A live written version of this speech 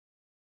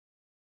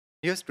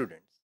Dear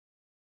students,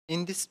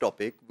 in this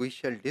topic we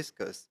shall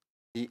discuss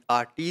the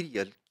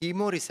arterial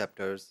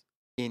chemoreceptors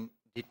in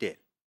detail.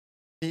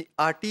 The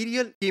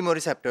arterial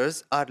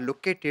chemoreceptors are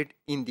located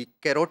in the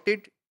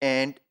carotid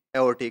and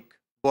aortic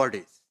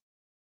bodies.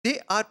 They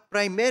are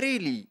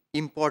primarily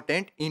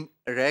important in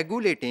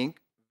regulating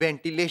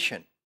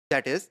ventilation,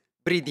 that is,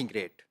 breathing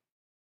rate.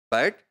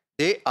 But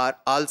they are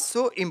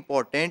also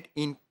important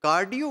in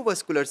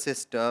cardiovascular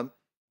system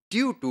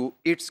due to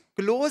its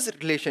close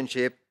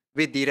relationship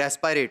with the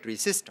respiratory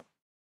system.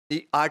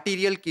 The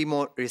arterial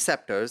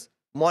chemoreceptors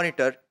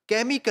monitor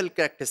chemical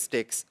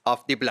characteristics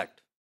of the blood.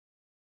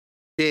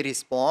 They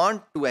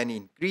respond to an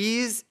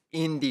increase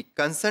in the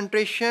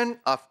concentration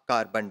of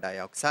carbon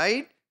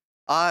dioxide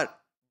or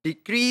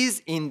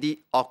decrease in the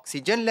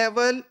oxygen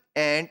level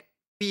and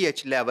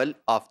pH level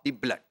of the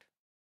blood.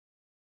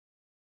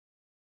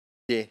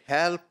 They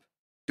help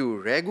to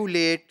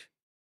regulate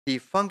the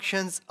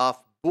functions of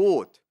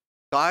both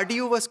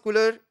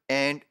cardiovascular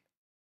and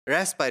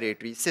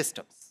respiratory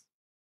systems.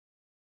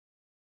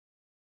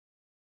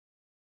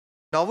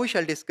 Now we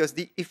shall discuss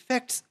the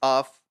effects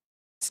of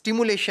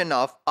stimulation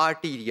of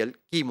arterial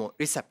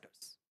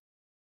chemoreceptors.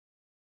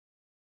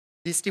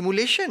 The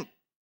stimulation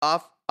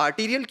of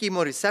arterial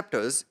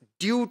chemoreceptors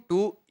due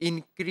to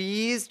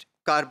increased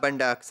carbon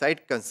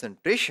dioxide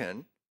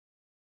concentration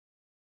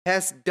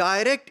has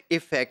direct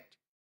effect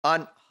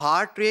on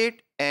heart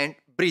rate and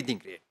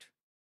breathing rate.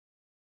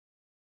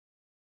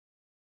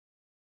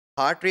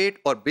 Heart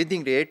rate और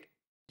breathing rate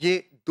ये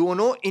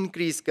दोनों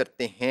increase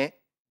करते हैं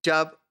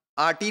जब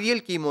arterial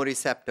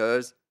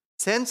chemoreceptors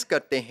sense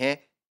करते हैं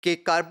कि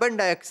carbon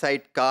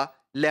dioxide का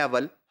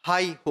लेवल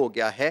हाई हो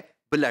गया है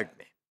ब्लड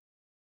में.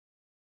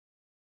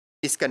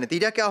 इसका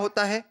नतीजा क्या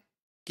होता है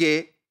कि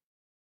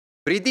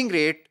ब्रीदिंग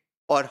रेट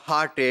और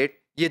हार्ट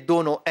रेट ये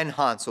दोनों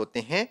एनहांस होते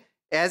हैं.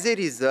 As a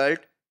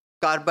result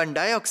carbon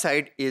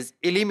dioxide is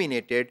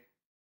eliminated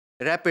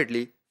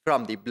rapidly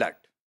from the blood.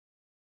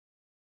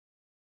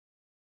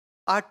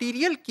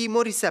 Arterial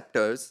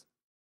chemoreceptors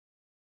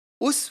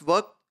उस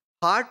वक्त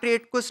हार्ट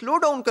रेट को स्लो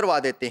डाउन करवा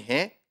देते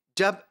हैं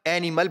जब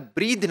एनिमल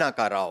ब्रीद ना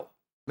कर रहा हो,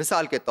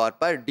 मिसाल के तौर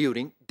पर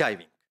ड्यूरिंग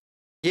डाइविंग.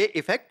 ये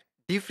इफेक्ट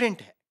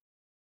डिफरेंट है.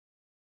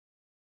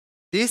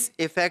 This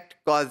effect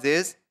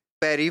causes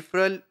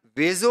peripheral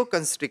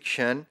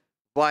वेजोकंस्ट्रिक्शन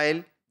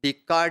while the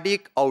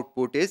cardiac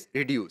output is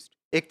reduced.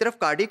 एक तरफ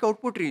कार्डियक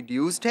आउटपुट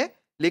रिड्यूस्ड है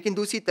लेकिन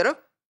दूसरी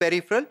तरफ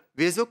पेरिफेरल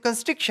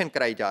वेजोकंस्ट्रिक्शन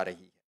कराई जा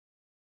रही है.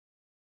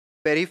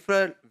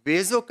 Peripheral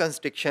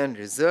vasoconstriction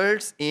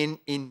results in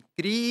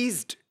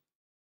increased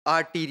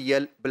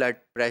arterial blood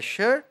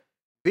pressure,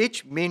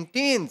 which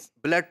maintains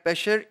blood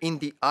pressure in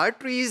the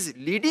arteries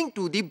leading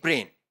to the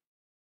brain,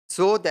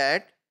 so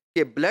that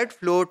the blood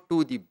flow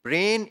to the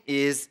brain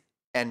is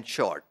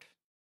ensured.